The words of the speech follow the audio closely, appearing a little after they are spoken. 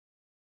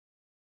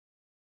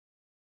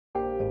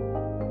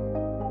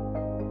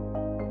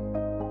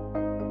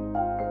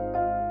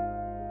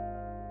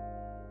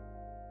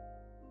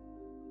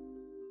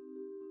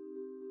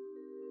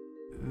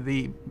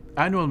The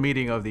annual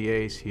meeting of the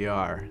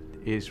AACR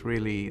is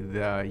really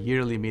the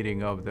yearly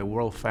meeting of the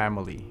world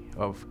family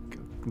of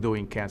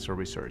doing cancer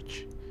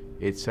research.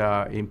 It's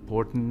an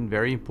important,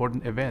 very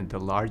important event, the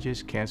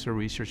largest cancer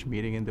research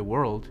meeting in the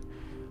world,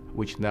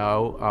 which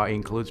now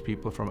includes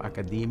people from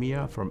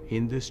academia, from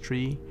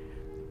industry,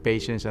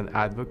 patients and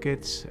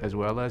advocates, as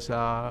well as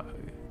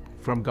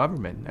from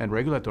government and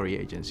regulatory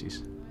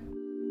agencies.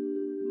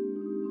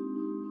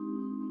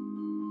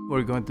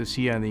 We're going to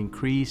see an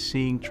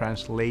increasing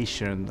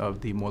translation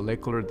of the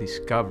molecular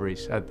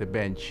discoveries at the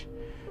bench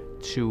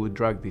to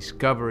drug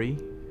discovery,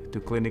 to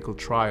clinical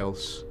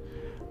trials,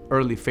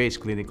 early phase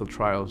clinical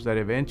trials that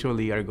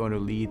eventually are going to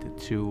lead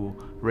to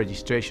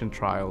registration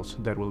trials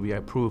that will be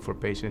approved for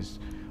patients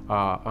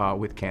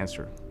with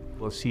cancer.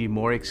 We'll see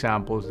more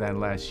examples than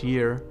last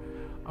year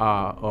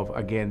of,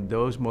 again,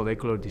 those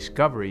molecular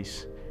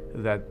discoveries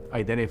that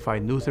identify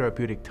new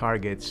therapeutic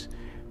targets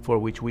for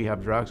which we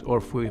have drugs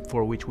or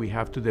for which we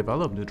have to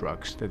develop new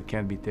drugs that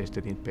can be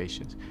tested in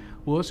patients.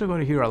 We're also going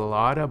to hear a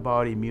lot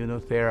about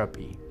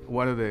immunotherapy.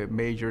 One of the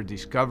major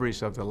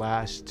discoveries of the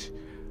last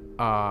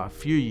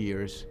few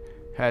years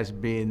has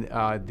been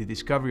the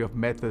discovery of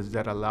methods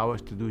that allow us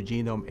to do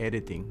genome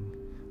editing,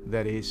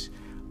 that is,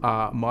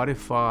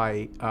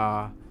 modify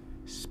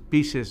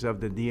pieces of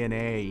the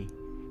DNA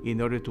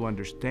in order to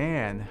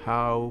understand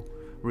how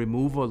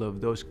removal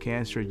of those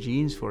cancer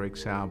genes, for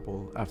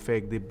example,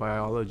 affect the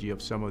biology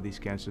of some of these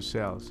cancer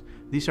cells.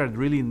 These are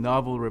really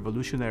novel,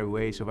 revolutionary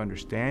ways of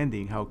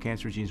understanding how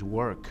cancer genes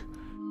work.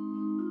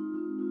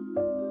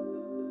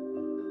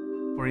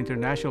 For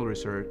international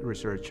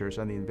researchers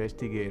and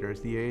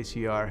investigators, the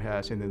AACR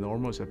has an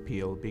enormous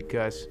appeal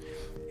because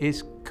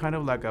it's kind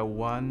of like a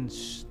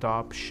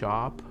one-stop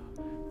shop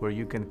where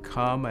you can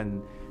come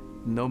and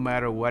no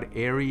matter what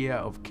area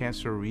of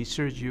cancer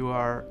research you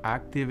are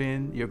active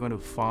in, you're going to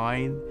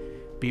find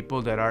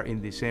people that are in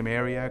the same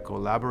area,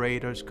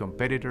 collaborators,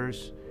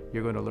 competitors.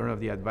 You're going to learn of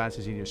the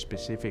advances in your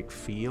specific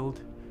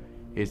field.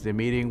 It's the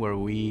meeting where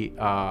we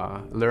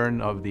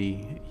learn of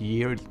the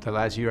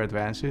last year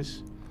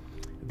advances,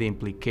 the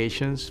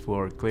implications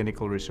for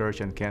clinical research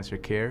and cancer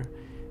care,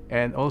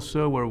 and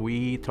also where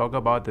we talk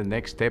about the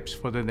next steps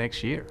for the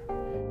next year.